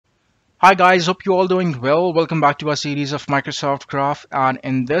Hi guys, hope you all doing well. Welcome back to our series of Microsoft Graph, and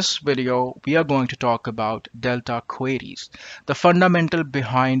in this video we are going to talk about delta queries, the fundamental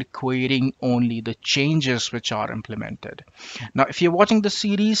behind querying only the changes which are implemented. Now if you're watching the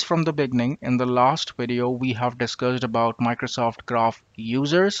series from the beginning, in the last video we have discussed about Microsoft Graph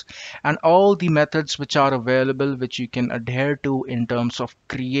users and all the methods which are available which you can adhere to in terms of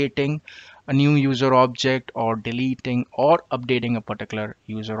creating a new user object or deleting or updating a particular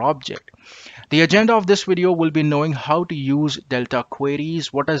user object. The agenda of this video will be knowing how to use delta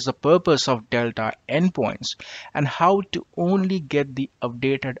queries, what is the purpose of delta endpoints, and how to only get the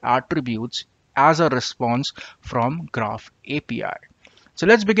updated attributes as a response from Graph API. So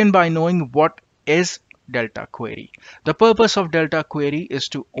let's begin by knowing what is delta query. The purpose of delta query is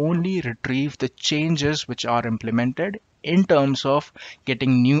to only retrieve the changes which are implemented in terms of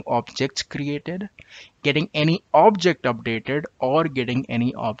getting new objects created, getting any object updated, or getting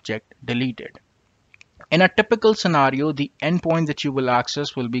any object deleted. In a typical scenario, the endpoint that you will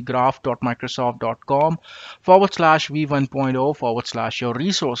access will be graph.microsoft.com/v1.0/ your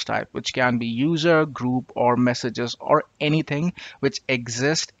resource type, which can be user, group, or messages, or anything which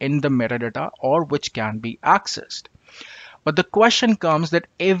exists in the metadata or which can be accessed. But the question comes that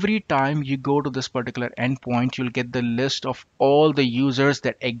every time you go to this particular endpoint, you'll get the list of all the users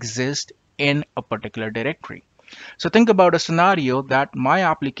that exist in a particular directory. So think about a scenario that my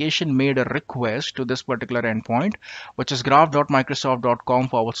application made a request to this particular endpoint, which is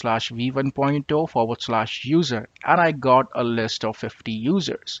graph.microsoft.com/v1.0/user, and I got a list of 50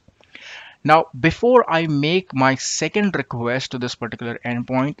 users. Now, before I make my second request to this particular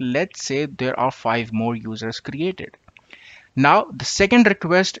endpoint, let's say there are 5 more users created. Now, the second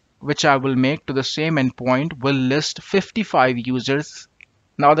request which I will make to the same endpoint will list 55 users.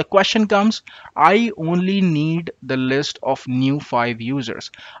 Now the question comes, I only need the list of new 5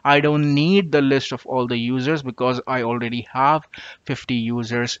 users. I don't need the list of all the users because I already have 50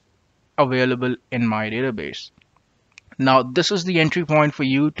 users available in my database. Now this is the entry point for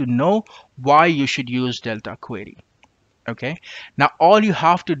you to know why you should use delta query. Okay, now all you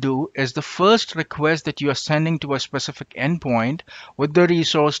have to do is the first request that you are sending to a specific endpoint with the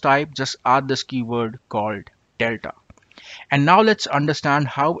resource type, just add this keyword called delta. And now let's understand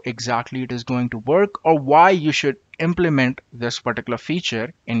how exactly it is going to work or why you should implement this particular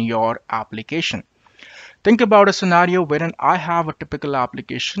feature in your application. Think about a scenario wherein I have a typical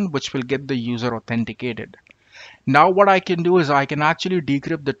application which will get the user authenticated. Now what I can do is I can actually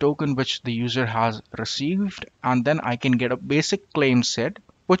decrypt the token which the user has received, and then I can get a basic claim set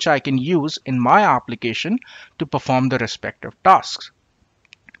which I can use in my application to perform the respective tasks.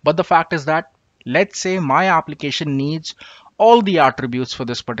 But the fact is that let's say my application needs all the attributes for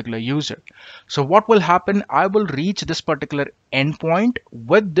this particular user. So what will happen? I will reach this particular endpoint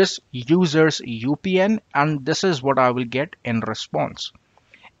with this user's UPN, and this is what I will get in response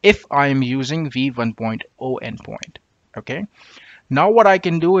if I am using v1.0 endpoint. Okay. Now what I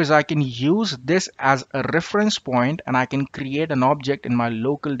can do is I can use this as a reference point and I can create an object in my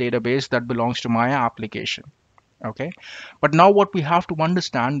local database that belongs to my application. Okay, but now what we have to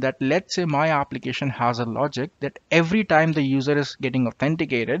understand that let's say my application has a logic that every time the user is getting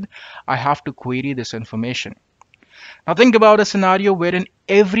authenticated, I have to query this information. Now think about a scenario wherein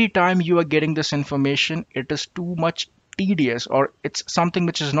every time you are getting this information, it is too much tedious or it's something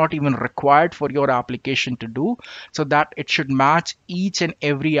which is not even required for your application to do, so that it should match each and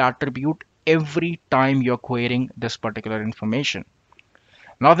every attribute every time you're querying this particular information.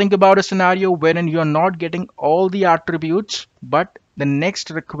 Now think about a scenario wherein you are not getting all the attributes, but the next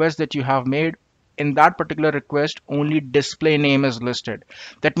request that you have made, in that particular request only display name is listed.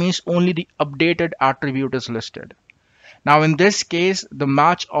 That means only the updated attribute is listed. Now in this case, the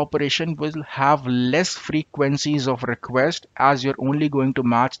match operation will have less frequencies of request as you're only going to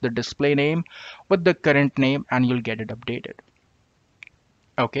match the display name with the current name and you'll get it updated.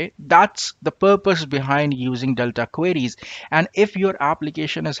 Okay, that's the purpose behind using delta queries. And if your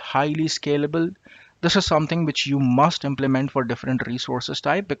application is highly scalable, this is something which you must implement for different resources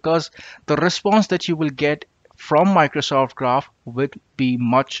type, because the response that you will get from Microsoft Graph will be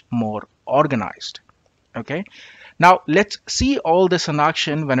much more organized. Okay, now let's see all this in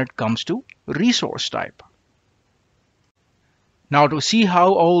action when it comes to resource type. Now to see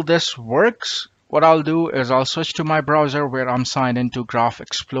how all this works, what I'll do is I'll switch to my browser where I'm signed into Graph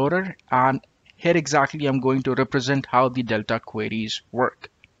Explorer, and here exactly I'm going to represent how the delta queries work.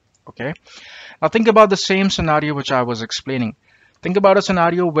 Okay, now think about the same scenario which I was explaining. Think about a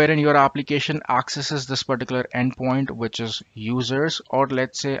scenario wherein your application accesses this particular endpoint, which is users, or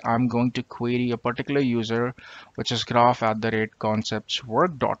let's say I'm going to query a particular user, which is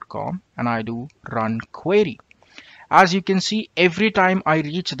graph@conceptswork.com, and I do run query. As you can see, every time I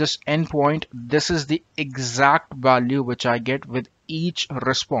reach this endpoint, this is the exact value which I get with each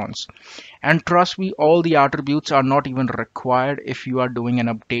response. And trust me, all the attributes are not even required if you are doing an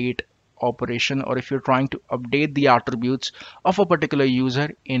update operation or if you're trying to update the attributes of a particular user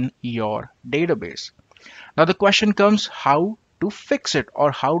in your database. Now the question comes how to fix it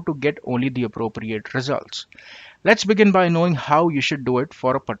or how to get only the appropriate results. Let's begin by knowing how you should do it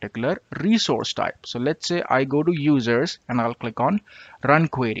for a particular resource type. So let's say I go to users and I'll click on run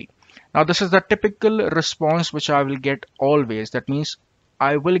query. Now this is the typical response which I will get always. That means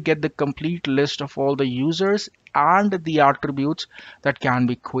I will get the complete list of all the users and the attributes that can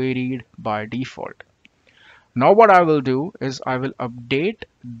be queried by default. Now what I will do is I will update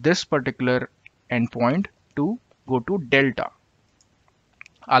this particular endpoint to go to Delta.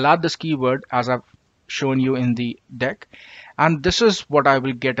 I'll add this keyword as I've shown you in the deck, and this is what I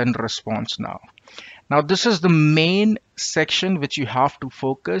will get in response now. Now this is the main section which you have to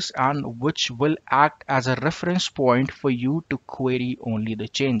focus and which will act as a reference point for you to query only the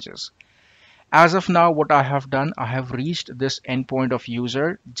changes. As of now, what I have done, I have reached this endpoint of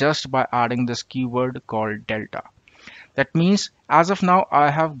user just by adding this keyword called Delta. That means as of now,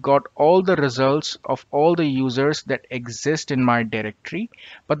 I have got all the results of all the users that exist in my directory.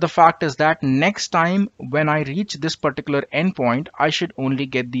 But the fact is that next time when I reach this particular endpoint, I should only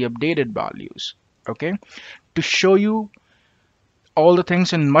get the updated values. Okay. To show you all the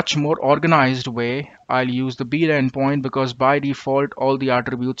things in much more organized way, I'll use the beta endpoint because by default, all the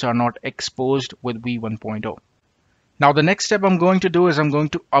attributes are not exposed with v1.0. Now the next step I'm going to do is I'm going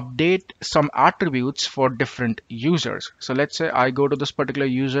to update some attributes for different users. So let's say I go to this particular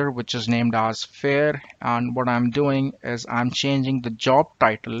user which is named as fair, and what I'm doing is I'm changing the job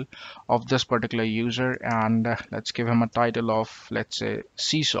title of this particular user, and let's give him a title of, let's say,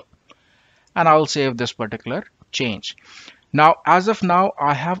 CISO, and I'll save this particular change. Now as of now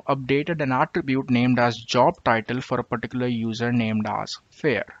I have updated an attribute named as job title for a particular user named as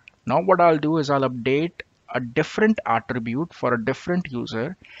fair. Now what I'll do is I'll update a different attribute for a different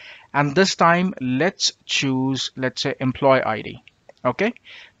user, and this time let's choose, let's say, employee ID. Okay,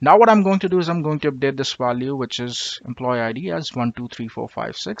 now what I'm going to do is I'm going to update this value which is employee ID as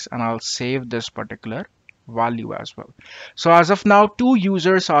 123456, and I'll save this particular value as well. So as of now, two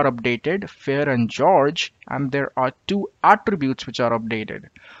users are updated, Fair and George, and there are two attributes which are updated,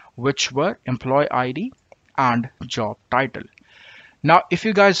 which were employee ID and job title. Now, if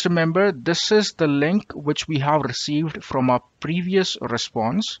you guys remember, this is the link which we have received from our previous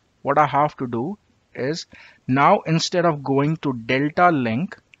response. What I have to do is now, instead of going to Delta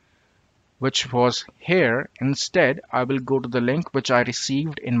link, which was here, instead I will go to the link which I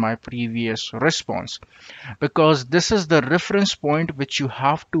received in my previous response, because this is the reference point which you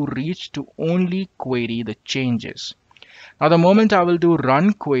have to reach to only query the changes. Now the moment I will do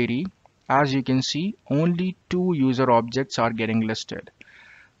run query, as you can see, only two user objects are getting listed,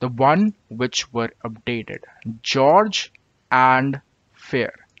 the one which were updated, George and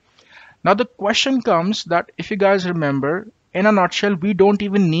Fair. Now the question comes that if you guys remember, in a nutshell, we don't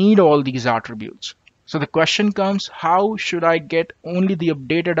even need all these attributes. So the question comes, how should I get only the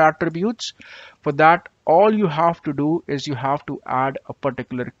updated attributes? For that, all you have to do is you have to add a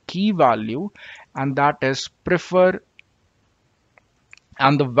particular key value, and that is prefer,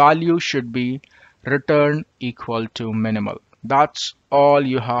 and the value should be return equal to minimal. That's all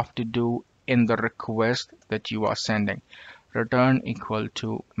you have to do in the request that you are sending, return equal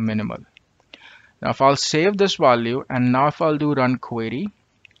to minimal. Now if I'll save this value, and now if I'll do run query,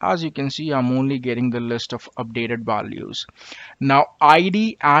 as you can see, I'm only getting the list of updated values. Now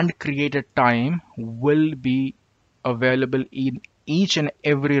ID and created time will be available in each and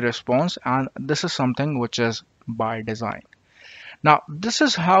every response, and this is something which is by design. Now this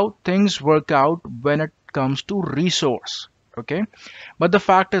is how things work out when it comes to resource. Okay, but the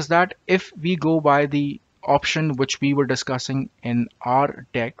fact is that if we go by the option which we were discussing in our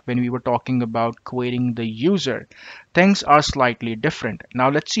deck when we were talking about querying the user, things are slightly different. Now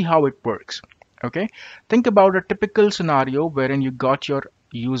let's see how it works. Okay, think about a typical scenario wherein you got your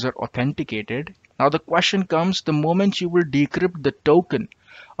user authenticated. Now the question comes, the moment you will decrypt the token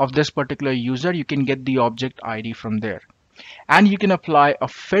of this particular user, you can get the object ID from there, and you can apply a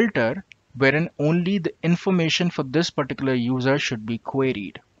filter wherein only the information for this particular user should be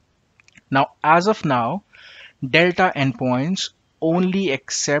queried. Now as of now, Delta endpoints only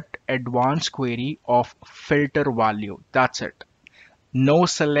accept advanced query of filter value. That's it. No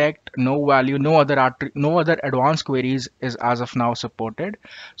select, no value, no other advanced queries is as of now supported.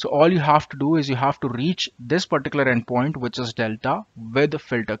 So all you have to do is you have to reach this particular endpoint, which is delta, with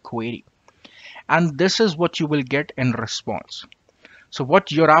filter query. And this is what you will get in response. So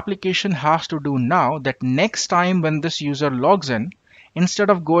what your application has to do now, that next time when this user logs in, instead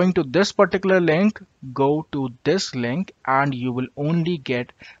of going to this particular link, go to this link and you will only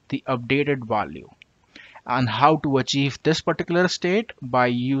get the updated value. And how to achieve this particular state? By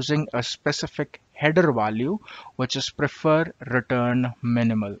using a specific header value, which is prefer return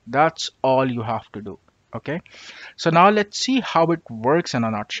minimal. That's all you have to do. Okay, so now let's see how it works in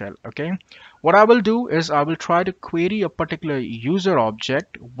a nutshell. Okay, what I will do is I will try to query a particular user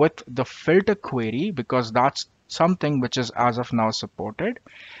object with the filter query, because that's something which is as of now supported,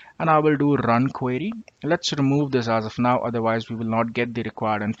 and I will do run query. Let's remove this as of now, otherwise we will not get the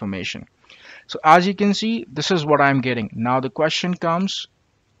required information. So as you can see, this is what I'm getting. Now the question comes,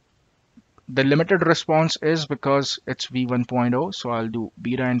 the limited response is because it's v1.0, so I'll do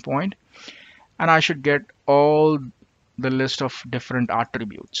beta endpoint, and I should get all the list of different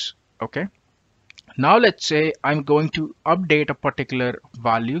attributes. Okay, now let's say I'm going to update a particular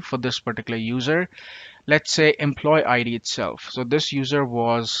value for this particular user. Let's say employee ID itself. So this user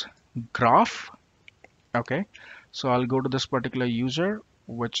was graph. Okay, so I'll go to this particular user,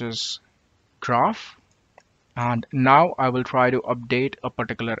 which is graph, and now I will try to update a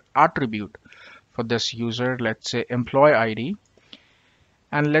particular attribute for this user. Let's say employee ID,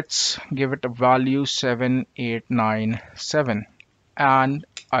 and let's give it a value 7897, and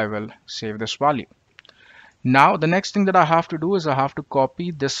I will save this value. Now the next thing that I have to do is I have to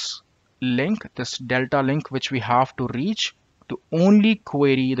copy this link, this delta link, which we have to reach to only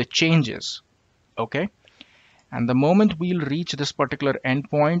query the changes. Okay, and the moment we'll reach this particular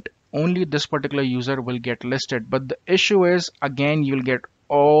endpoint, only this particular user will get listed. But the issue is, again, you'll get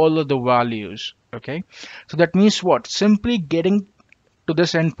all of the values. Okay, so that means what? Simply getting to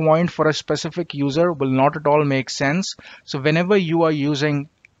this endpoint for a specific user will not at all make sense. So whenever you are using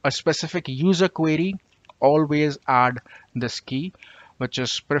a specific user query, always add this key, which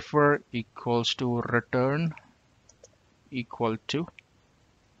is prefer equals to return equal to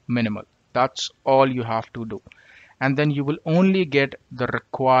minimal. That's all you have to do, and then you will only get the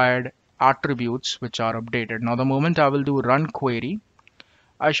required attributes which are updated. Now the moment I will do run query,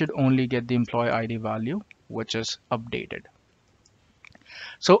 I should only get the employee ID value, which is updated.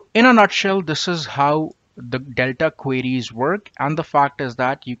 So in a nutshell, this is how the delta queries work, and the fact is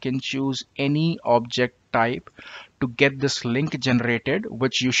that you can choose any object type to get this link generated,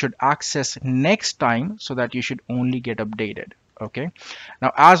 which you should access next time, so that you should only get updated. Okay,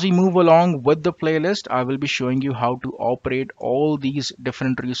 now as we move along with the playlist, I will be showing you how to operate all these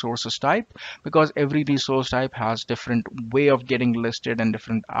different resources type, because every resource type has different way of getting listed and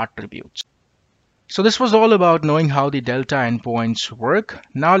different attributes. So this was all about knowing how the delta endpoints work.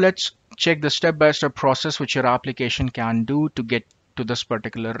 Now let's check the step-by-step process which your application can do to get to this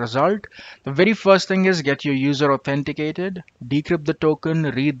particular result. The very first thing is get your user authenticated, decrypt the token,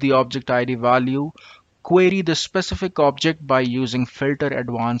 read the object ID value, query the specific object by using filter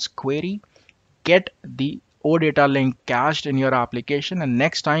advanced query, get the OData link cached in your application, and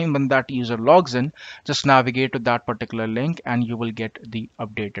next time when that user logs in, just navigate to that particular link and you will get the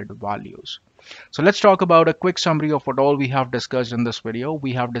updated values. So let's talk about a quick summary of what all we have discussed in this video.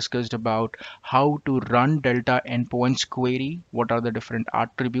 We have discussed about how to run delta endpoints query, what are the different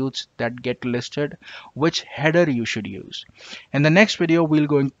attributes that get listed, which header you should use. In the next video, we're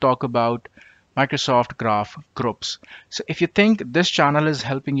going to talk about Microsoft Graph Groups. So if you think this channel is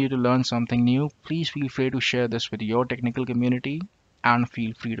helping you to learn something new, please feel free to share this with your technical community and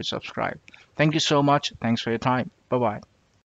feel free to subscribe. Thank you so much. Thanks for your time. Bye-bye.